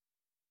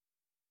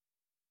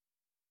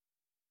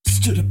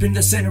Stood up in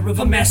the center of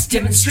a mass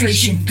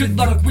demonstration. Good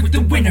luck with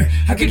the winner.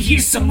 I could hear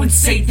someone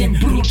say then,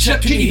 Bruhl,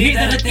 Chuck, can you hear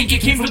that? I think it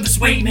came from the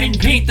sway men.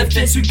 Paint the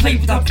fence, we played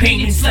without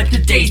pain and slept a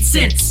day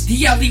since.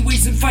 The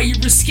alleyways and fire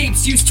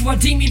escapes used to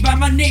ID me by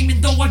my name,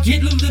 and though I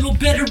get a little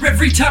better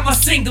every time I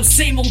sing, those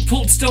same old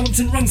cold stones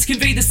and rungs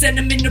convey the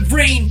sediment of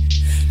rain.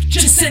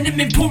 Just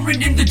sediment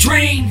pouring in the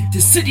drain. The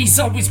city's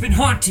always been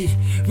haunted.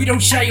 We don't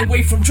shy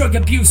away from drug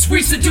abuse.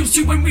 We seduce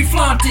you when we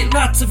flaunt it.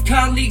 Lots of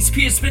colleagues,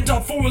 peers, spent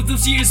all 4 of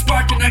those years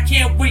barking. I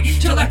can't wait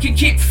till I can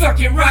kick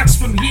fucking rocks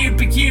from here.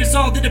 But here's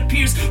all that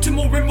appears to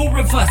more and more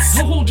of us.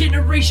 A whole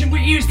generation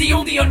with ears, the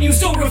only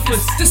unused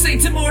orifice. The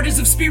saints and martyrs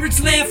of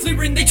spirits laugh,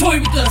 leerin, they toy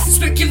with us.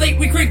 Speculate,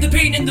 we crave the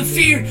pain and the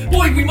fear.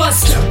 Boy, we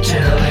must. Don't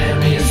tell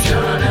him he's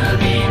gonna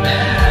be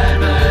mad,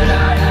 but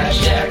I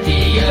hijacked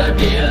the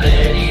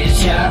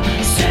abilities, yeah,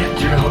 sent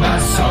through my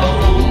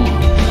soul.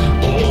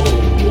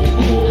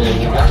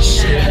 Why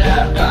should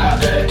I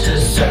bother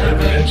to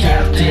serve a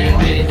captain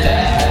with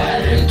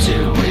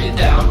attitude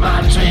without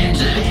my dream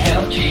to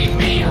help keep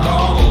me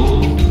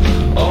whole?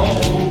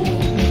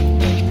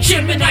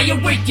 Gemini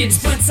awakens,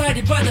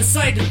 blindsided by the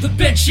sight of the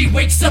bed she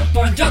wakes up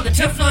on. Down the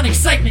Teflon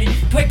excitement,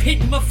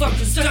 pipe-hittin,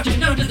 muhfuckers,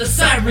 duckin under the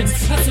sirens.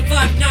 I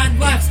survived 9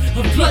 lives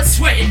of blood,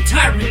 sweat, and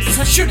tyrants.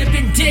 I should have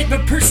been dead,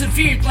 but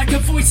persevered. Like a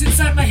voice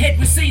inside my head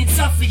was saying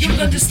softly, you'll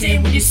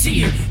understand when you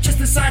see her. Just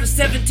the side of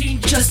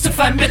 17,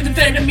 justify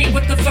methamphetamine.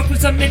 What the fuck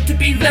was I meant to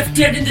be? Left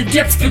dead in the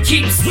depths for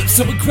keeps.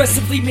 So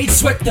aggressively made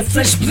sweat the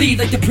flesh bleed.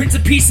 Like the Prince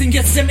of Peace in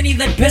Gethsemane,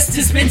 let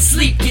bestest men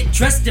sleep. Get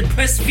dressed,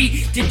 depressed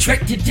feet, did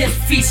trek to death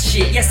feast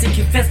shit. Yes, and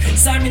confess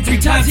Simon 3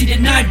 times he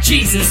denied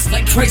Jesus.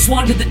 Like Christ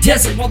wandered the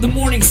desert while the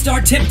morning star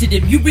tempted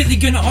him. You really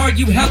gonna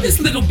argue how this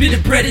little bit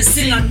of bread is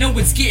sin? I know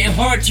it's getting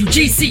hard to.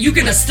 JC, you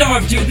gonna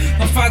starve, dude.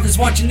 My father's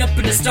watching up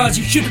in the stars.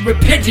 You should've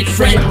repented,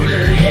 friend. Oh,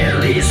 the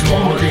hell is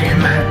more than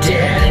my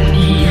dad, and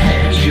he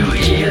had you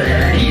ill.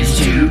 That is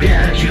too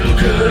bad you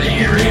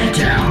couldn't rent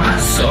out my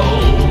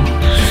soul.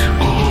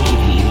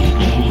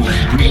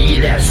 Ooh, me,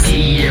 that's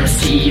TM.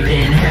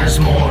 Steven has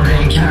more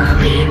in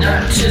common.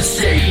 Not to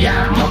say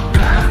I'm a